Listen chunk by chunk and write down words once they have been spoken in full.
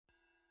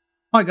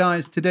Hi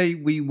guys, today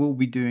we will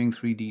be doing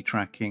 3D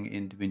tracking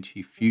in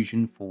DaVinci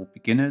Fusion for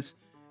beginners.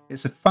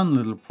 It's a fun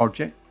little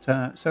project,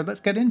 so let's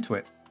get into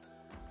it.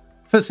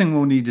 First thing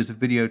we'll need is a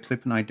video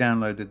clip, and I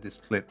downloaded this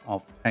clip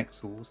off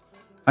Pexels.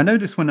 I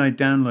noticed when I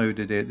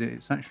downloaded it that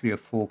it's actually a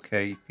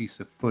 4K piece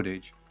of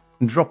footage,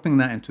 and dropping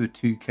that into a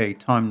 2K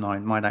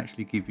timeline might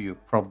actually give you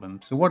a problem.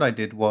 So what I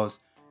did was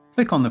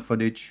click on the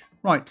footage,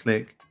 right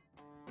click,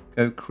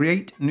 go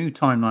create new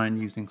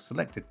timeline using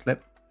selected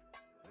clip.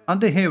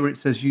 Under here where it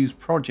says use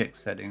project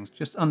settings,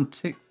 just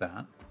untick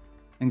that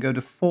and go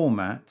to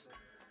format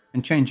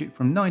and change it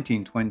from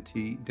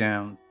 1920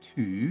 down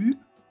to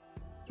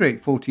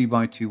 3840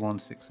 by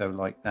 2160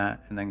 like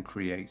that, and then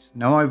create.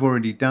 Now I've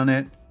already done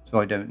it, so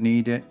I don't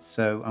need it.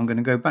 So I'm going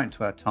to go back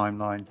to our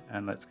timeline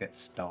and let's get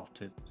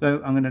started.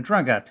 So I'm going to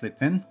drag our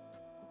clip in,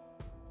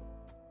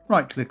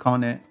 right click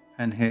on it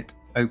and hit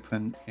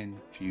open in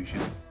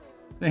Fusion.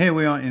 So here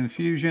we are in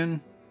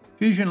Fusion.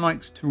 Fusion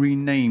likes to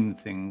rename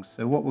things,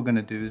 so what we're going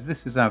to do is,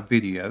 this is our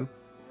video.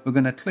 We're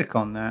going to click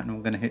on that and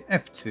we're going to hit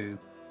F2 and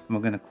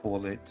we're going to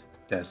call it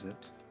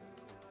Desert.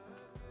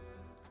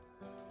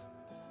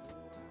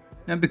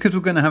 Now because we're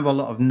going to have a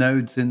lot of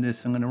nodes in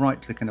this, I'm going to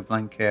right click in a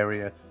blank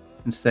area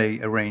and say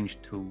Arrange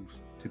Tools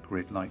to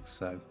Grid like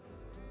so.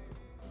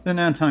 So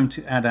now time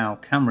to add our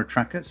camera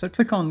tracker. So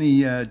click on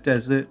the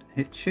desert,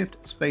 hit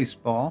Shift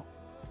Spacebar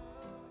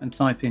and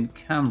type in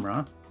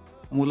camera.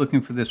 And we're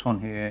looking for this one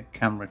here,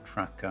 camera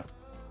tracker,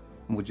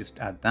 and we'll just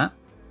add that.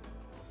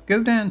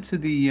 Go down to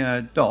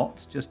the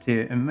dots just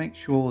here and make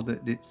sure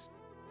that it's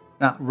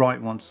that right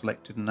one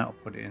selected, and that'll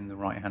put it in the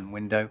right hand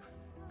window.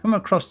 Come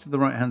across to the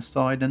right hand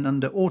side and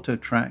under auto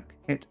track,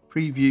 hit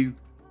preview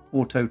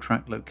auto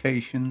track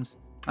locations.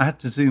 I had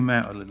to zoom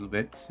out a little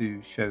bit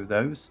to show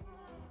those,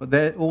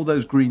 but all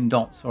those green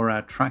dots are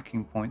our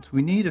tracking points.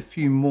 We need a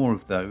few more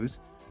of those.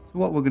 So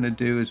what we're going to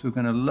do is we're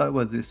going to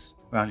lower this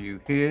value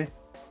here.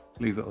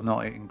 Believe it or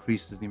not, it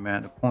increases the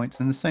amount of points,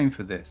 and the same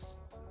for this.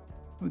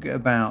 We get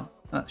about,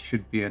 that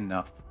should be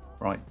enough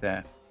right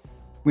there.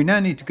 We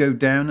now need to go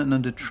down and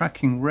under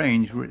tracking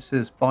range where it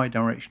says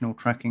bidirectional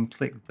tracking,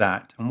 click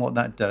that, and what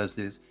that does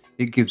is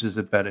it gives us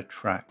a better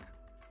track.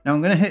 Now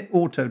I'm going to hit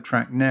auto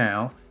track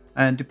now,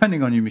 and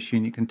depending on your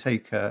machine it can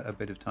take a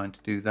bit of time to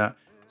do that.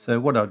 So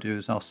what I'll do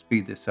is I'll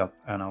speed this up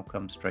and I'll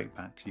come straight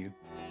back to you.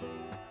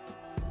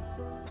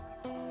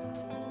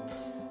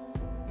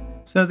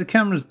 So the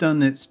camera's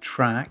done its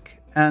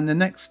track, and the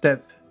next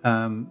step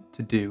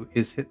to do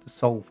is hit the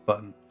solve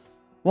button.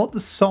 What the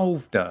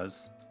solve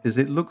does is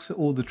it looks at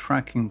all the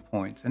tracking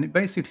points and it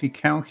basically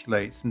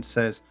calculates and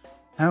says,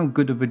 how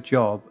good of a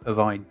job have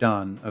I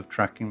done of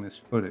tracking this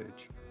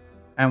footage?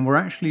 And we're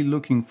actually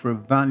looking for a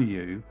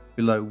value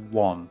below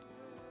 1.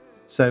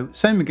 So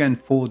same again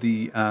for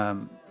the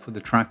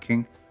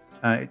tracking.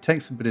 It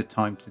takes a bit of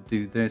time to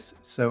do this,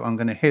 so I'm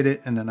going to hit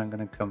it and then I'm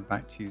going to come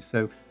back to you.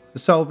 So to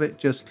solve it,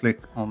 just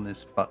click on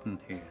this button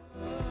here.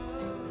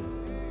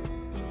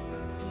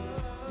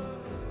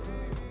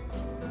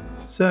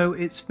 So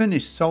it's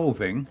finished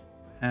solving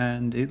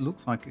and it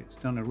looks like it's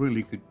done a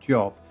really good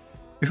job.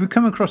 If we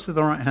come across to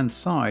the right hand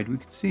side, we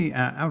can see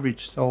our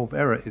average solve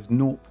error is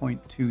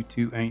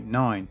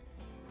 0.2289,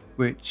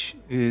 which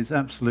is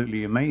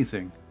absolutely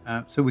amazing.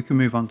 So we can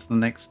move on to the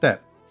next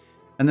step.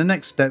 And the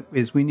next step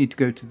is we need to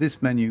go to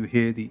this menu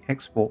here, the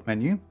export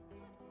menu.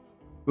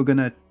 We're going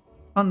to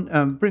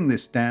bring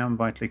this down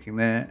by clicking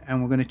there,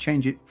 and we're going to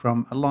change it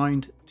from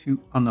aligned to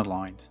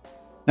unaligned.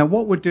 Now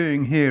what we're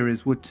doing here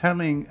is we're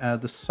telling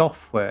the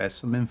software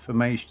some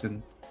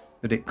information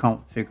that it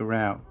can't figure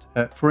out.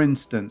 For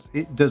instance,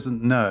 it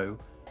doesn't know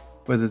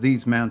whether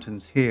these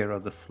mountains here are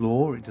the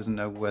floor. It doesn't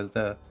know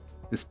whether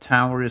this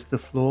tower is the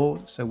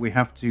floor. So we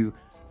have to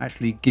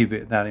actually give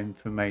it that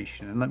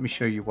information. And let me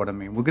show you what I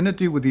mean. We're going to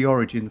do with the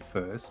origin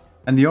first.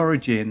 And the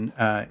origin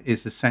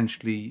is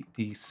essentially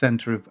the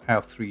center of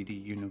our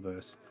 3D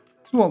universe.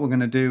 So what we're going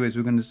to do is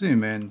we're going to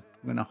zoom in.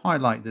 We're going to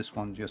highlight this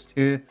one just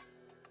here.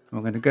 And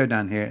we're going to go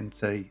down here and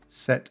say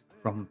set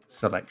from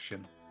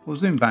selection. We'll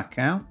zoom back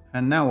out.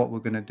 And now what we're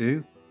going to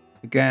do,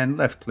 again,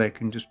 left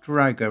click and just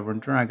drag over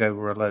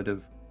a load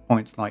of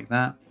points like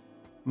that.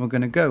 And we're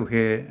going to go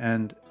here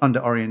and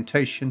under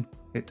orientation,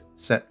 hit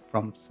set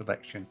from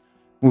selection.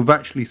 We've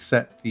actually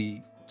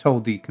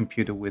told the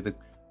computer where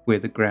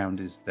the ground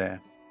is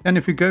there. And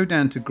if we go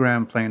down to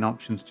ground plane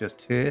options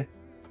just here,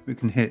 we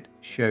can hit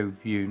show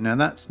view. Now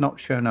that's not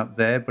shown up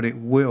there, but it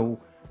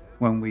will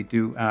when we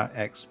do our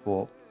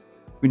export.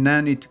 We now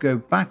need to go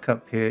back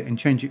up here and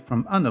change it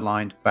from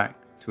unaligned back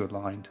to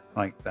aligned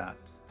like that.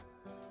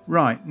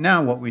 Right,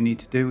 now what we need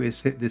to do is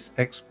hit this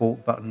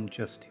export button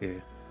just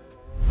here.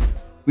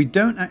 We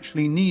don't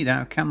actually need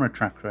our camera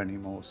tracker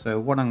anymore. So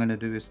what I'm going to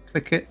do is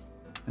click it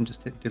and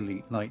just hit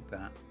delete like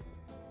that.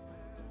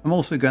 I'm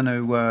also going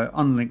to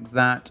unlink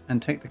that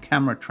and take the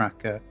camera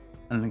tracker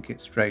and link it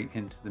straight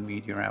into the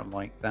media out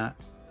like that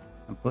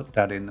and put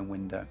that in the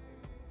window.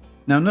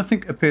 Now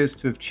nothing appears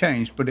to have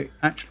changed, but it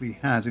actually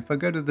has. If I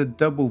go to the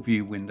double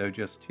view window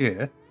just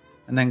here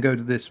and then go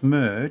to this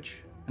merge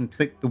and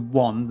click the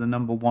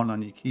number one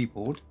on your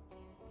keyboard,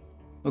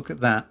 look at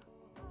that.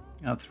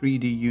 our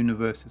 3D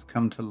universe has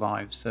come to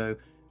life. So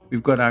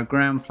we've got our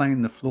ground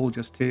plane, the floor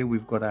just here,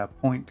 we've got our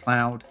point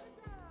cloud,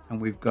 and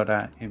we've got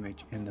our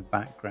image in the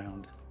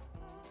background.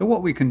 So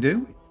what we can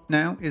do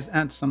now is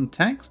add some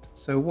text.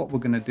 So what we're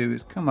going to do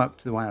is come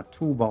up to our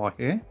toolbar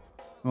here, and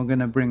we're going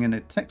to bring in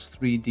a text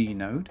 3D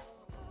node,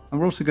 and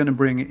we're also going to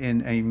bring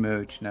in a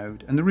merge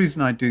node. And the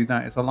reason I do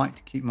that is I like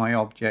to keep my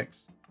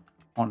objects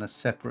on a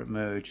separate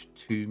merge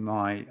to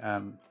my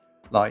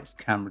lights,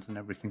 cameras and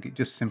everything. It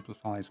just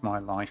simplifies my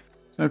life.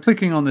 So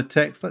clicking on the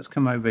text, let's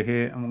come over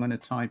here and we're going to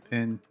type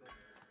in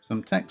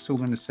some text. So we're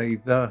going to say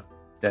the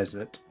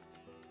desert.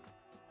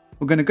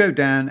 We're going to go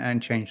down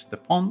and change the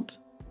font.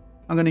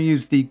 I'm going to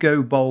use the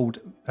Go Bold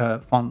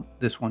font,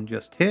 this one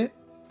just here.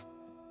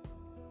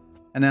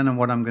 And then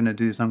what I'm going to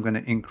do is I'm going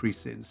to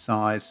increase it in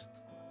size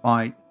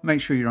by,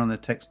 make sure you're on the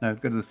text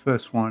node, go to the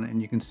first one,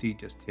 and you can see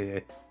just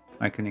here,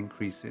 I can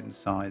increase it in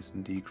size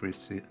and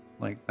decrease it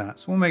like that.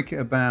 So we'll make it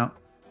about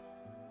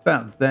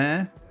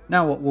there.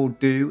 Now what we'll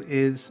do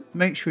is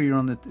make sure you're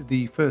on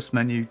the first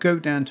menu, go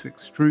down to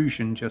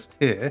extrusion just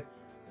here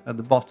at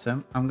the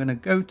bottom. I'm going to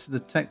go to the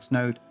text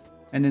node,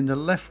 and in the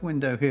left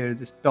window here,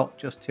 this dot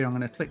just here, I'm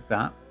going to click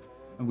that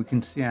and we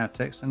can see our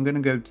text. I'm going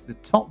to go to the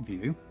top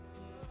view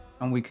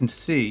and we can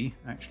see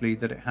actually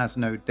that it has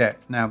no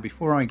depth. Now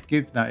before I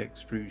give that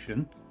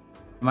extrusion,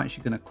 I'm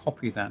actually going to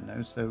copy that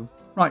node. So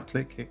right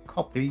click, hit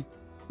copy,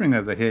 bring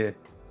over here,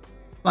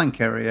 blank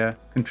area,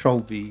 Control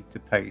V to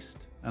paste,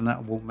 and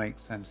that will make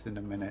sense in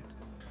a minute.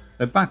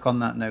 So back on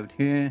that node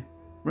here,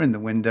 we're in the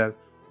window.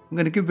 I'm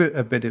going to give it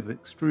a bit of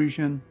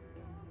extrusion.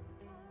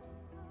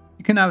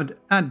 You can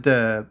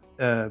add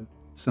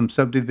some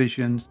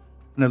subdivisions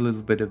and a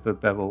little bit of a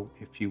bevel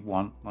if you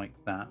want, like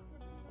that.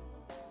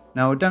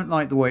 Now I don't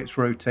like the way it's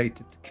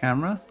rotated to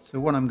camera, so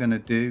what I'm going to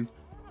do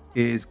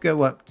is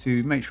go up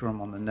to, make sure I'm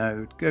on the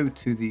node, go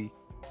to the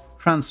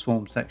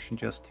transform section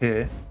just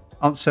here.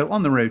 So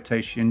on the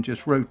rotation,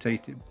 just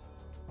rotate it,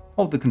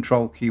 hold the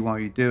control key while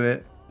you do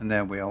it, and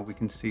there we are. We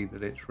can see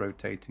that it's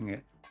rotating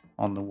it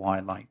on the Y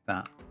like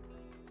that.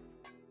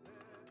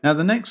 Now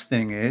the next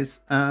thing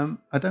is,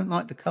 I don't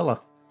like the color.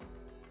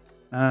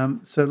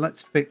 So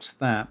let's fix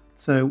that.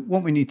 So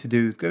what we need to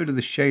do is go to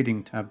the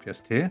shading tab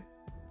just here,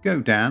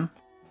 go down,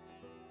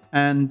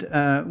 and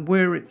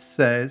where it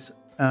says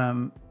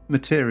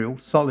material,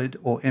 solid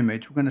or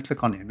image, we're going to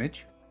click on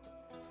image.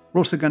 We're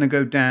also going to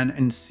go down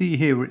and see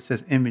here where it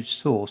says image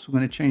source. We're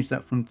going to change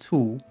that from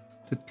tool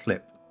to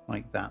clip,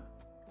 like that.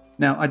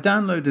 Now I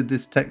downloaded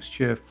this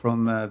texture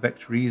from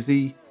Vector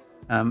Easy.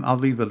 I'll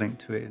leave a link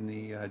to it in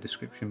the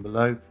description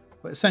below.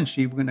 But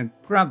essentially we're going to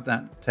grab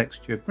that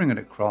texture, bring it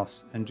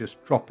across and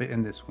just drop it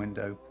in this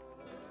window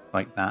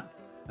like that.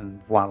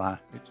 And voila,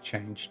 it's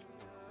changed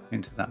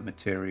into that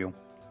material.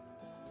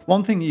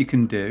 One thing you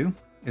can do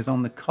is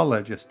on the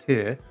color just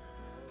here,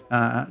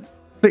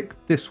 click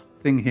this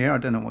thing here. I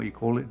don't know what you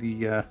call it,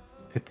 the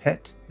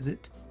pipette, is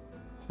it?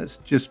 Let's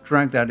just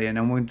drag that in,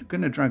 and we're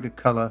going to drag a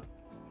color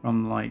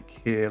from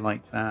like here,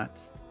 like that.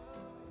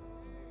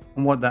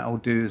 And what that will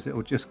do is it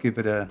will just give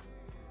it a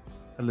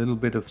little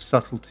bit of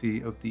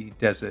subtlety of the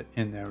desert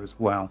in there as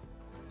well.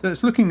 So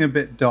it's looking a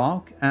bit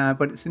dark,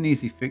 but it's an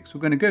easy fix.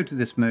 We're going to go to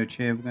this merge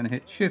here. We're going to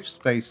hit Shift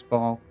Space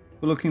Bar.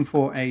 We're looking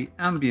for a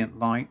ambient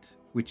light,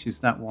 which is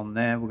that one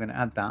there. We're going to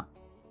add that.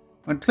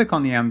 I'm going to click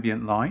on the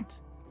ambient light.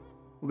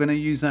 We're going to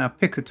use our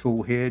picker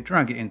tool here,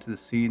 drag it into the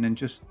scene and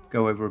just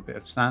go over a bit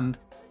of sand.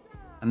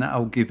 And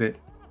that'll give it,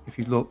 if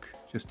you look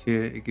just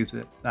here, it gives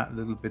it that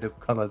little bit of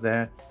color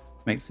there,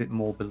 makes it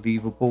more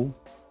believable.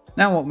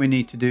 Now what we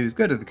need to do is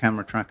go to the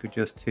camera tracker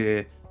just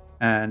here,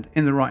 and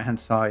in the right hand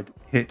side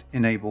hit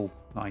enable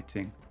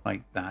lighting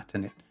like that,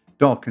 and it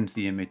darkens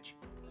the image.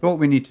 So what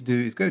we need to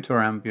do is go to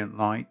our ambient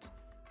light.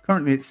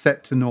 Currently it's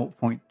set to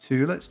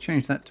 0.2. Let's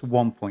change that to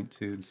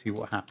 1.2 and see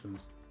what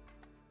happens.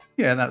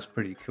 Yeah, that's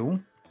pretty cool.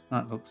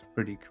 That looks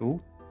pretty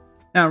cool.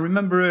 Now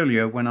remember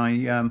earlier when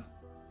I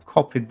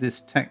copied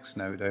this text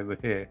node over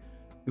here,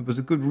 there was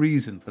a good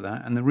reason for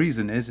that, and the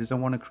reason is I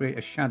want to create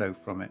a shadow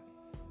from it.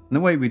 And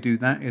the way we do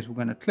that is we're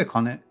going to click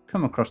on it,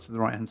 come across to the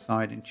right hand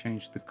side and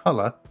change the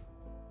color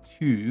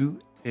to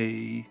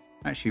a,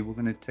 actually we're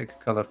going to take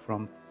a color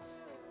from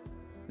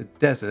the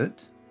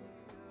desert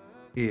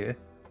here,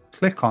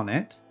 click on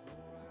it,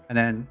 and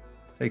then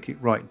take it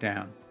right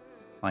down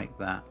like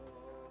that.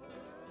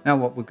 Now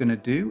what we're going to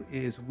do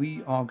is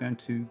we are going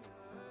to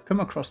come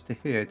across to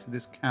here to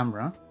this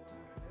camera.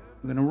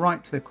 We're going to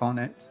right click on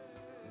it,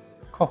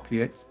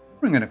 copy it,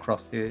 bring it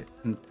across here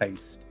and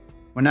paste.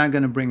 We're now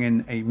going to bring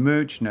in a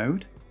merge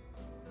node,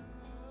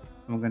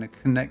 and we're going to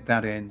connect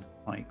that in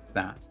like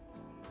that.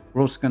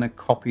 We're also going to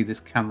copy this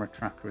camera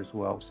tracker as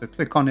well. So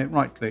click on it,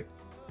 right click,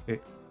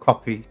 hit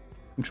copy,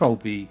 Control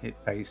V, hit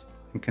paste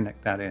and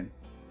connect that in.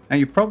 Now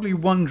you're probably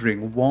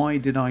wondering, why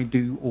did I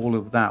do all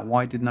of that?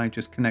 Why didn't I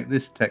just connect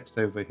this text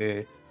over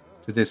here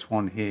to this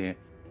one here?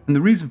 And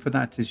the reason for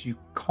that is you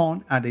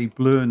can't add a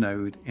blur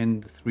node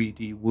in the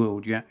 3D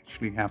world. You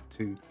actually have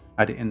to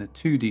add it in the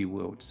 2D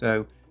world.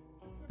 So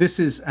this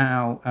is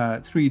our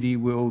 3D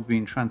world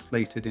being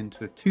translated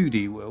into a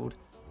 2D world.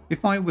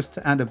 If I was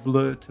to add a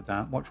blur to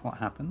that, watch what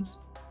happens.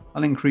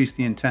 I'll increase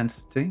the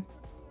intensity.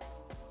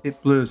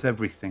 It blurs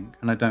everything,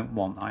 and I don't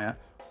want that.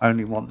 I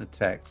only want the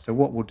text. So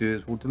what we'll do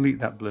is we'll delete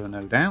that blur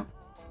node out.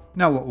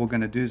 Now what we're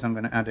going to do is I'm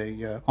going to add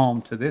a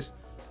arm to this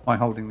by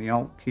holding the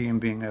Alt key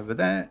and being over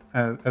there,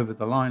 over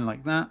the line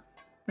like that.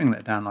 Bring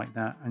that down like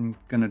that. I'm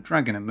going to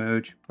drag in a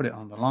merge, put it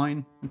on the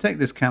line, and take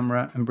this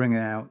camera and bring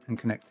it out and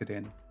connect it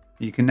in.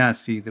 You can now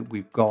see that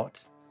we've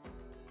got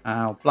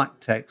our black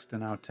text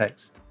and our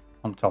text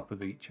on top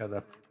of each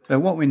other. So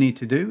what we need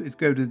to do is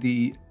go to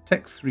the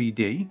text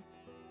 3D,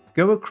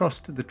 go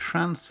across to the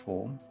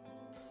transform,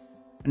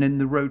 and in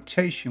the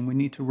rotation we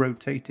need to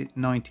rotate it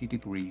 90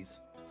 degrees.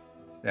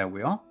 There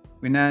we are.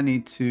 We now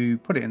need to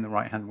put it in the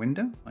right hand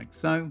window like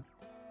so,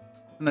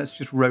 and let's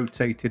just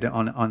rotate it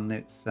on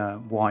its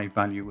Y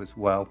value as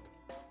well,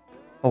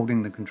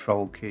 holding the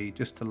control key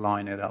just to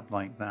line it up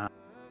like that.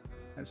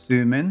 Let's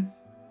zoom in.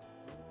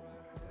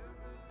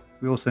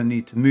 We also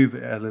need to move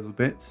it a little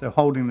bit, so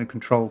holding the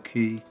control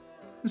key,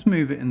 just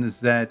move it in the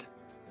Z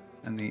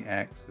and the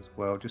X as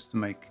well, just to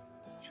make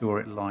sure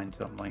it lines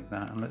up like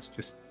that. And let's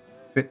just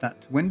fit that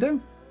to window.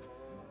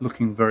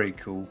 Looking very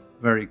cool,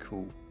 very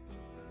cool.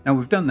 Now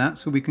we've done that,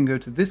 so we can go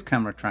to this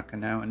camera tracker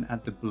now and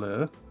add the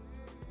blur.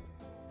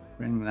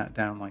 Bring that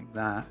down like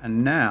that,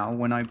 and now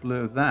when I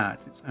blur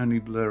that, it's only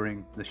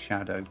blurring the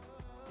shadow.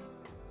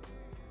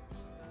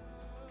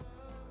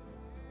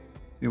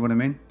 See what I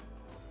mean?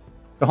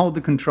 To hold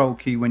the control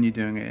key when you're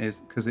doing it is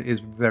because it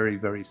is very,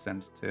 very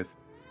sensitive.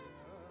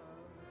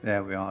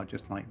 There we are,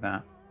 just like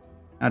that.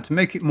 Now to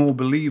make it more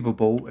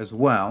believable as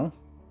well,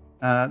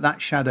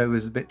 that shadow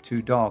is a bit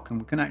too dark, and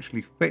we can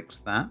actually fix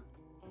that.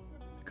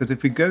 Because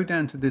if we go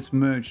down to this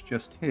merge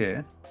just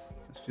here,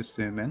 let's just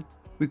zoom in,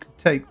 we could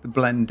take the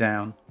blend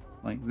down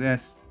like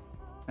this,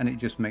 and it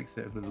just makes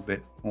it a little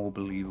bit more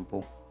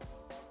believable.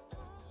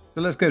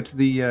 So let's go to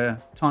the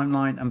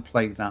timeline and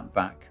play that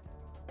back.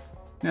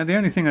 Now the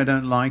only thing I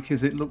don't like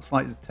is it looks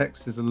like the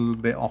text is a little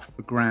bit off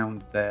the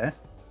ground there.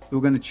 So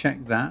we're going to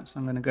check that. So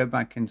I'm going to go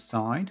back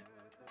inside.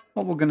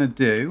 What we're going to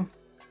do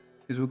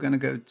is we're going to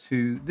go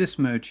to this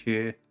merge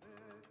here.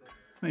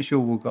 Make sure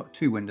we've got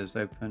two windows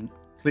open.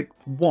 Click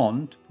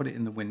one to put it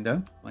in the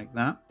window like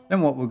that. Then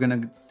what we're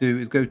going to do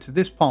is go to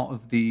this part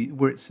of the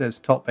where it says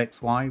top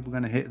XY. We're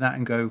going to hit that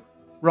and go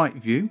right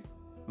view.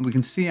 And we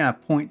can see our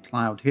point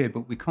cloud here,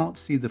 but we can't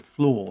see the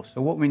floor.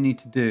 So what we need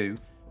to do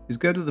is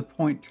go to the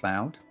point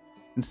cloud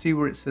and see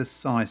where it says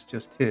size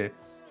just here.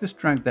 Just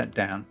drag that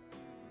down.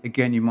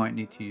 Again, you might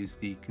need to use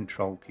the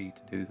control key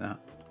to do that.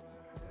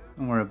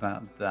 Don't worry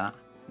about that.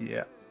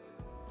 Yeah.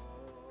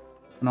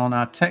 And on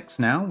our text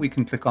now, we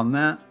can click on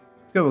that,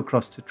 go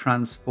across to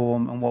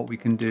transform, and what we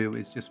can do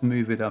is just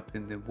move it up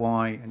in the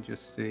Y and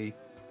just see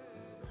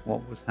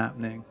what was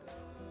happening.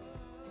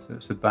 So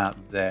it's about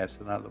there,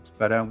 so that looks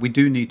better. We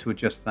do need to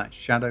adjust that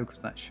shadow because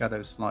that shadow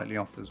is slightly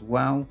off as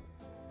well.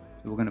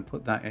 So we're going to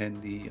put that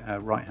in the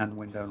right hand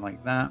window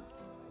like that.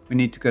 We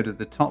need to go to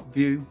the top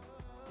view.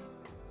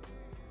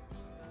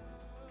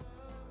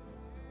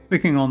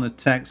 Clicking on the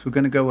text, we're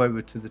going to go over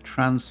to the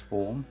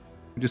transform.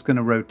 We're just going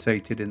to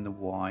rotate it in the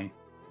Y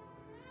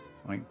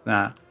like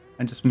that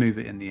and just move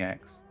it in the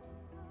X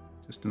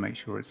just to make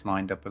sure it's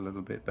lined up a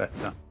little bit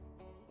better.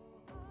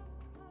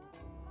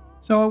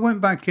 So I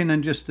went back in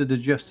and just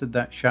adjusted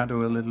that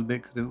shadow a little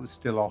bit because it was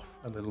still off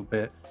a little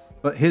bit.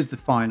 But here's the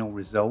final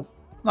result.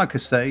 Like I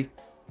say,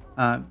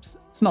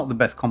 it's not the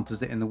best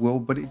composite in the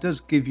world, but it does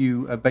give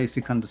you a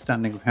basic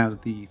understanding of how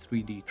the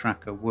 3D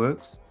tracker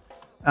works.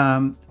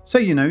 So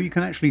you know, you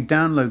can actually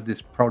download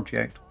this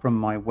project from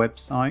my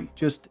website.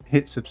 Just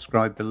hit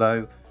subscribe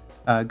below,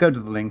 go to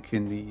the link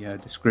in the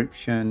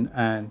description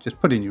and just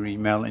put in your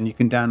email, and you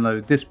can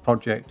download this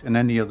project and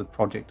any other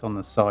project on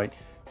the site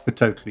for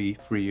totally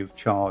free of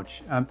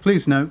charge.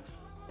 Please note,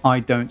 I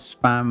don't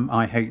spam.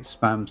 I hate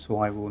spam, so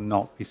I will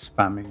not be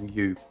spamming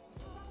you.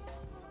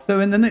 So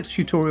in the next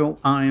tutorial,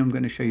 I am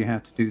going to show you how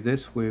to do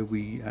this, where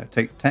we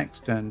take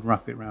text and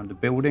wrap it around a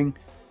building,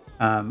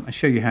 and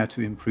show you how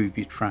to improve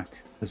your track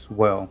as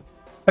well.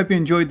 Hope you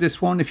enjoyed this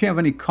one. If you have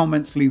any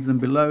comments, leave them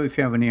below. If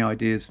you have any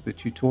ideas for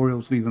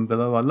tutorials, leave them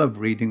below. I love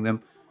reading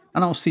them,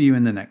 and I'll see you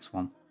in the next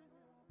one.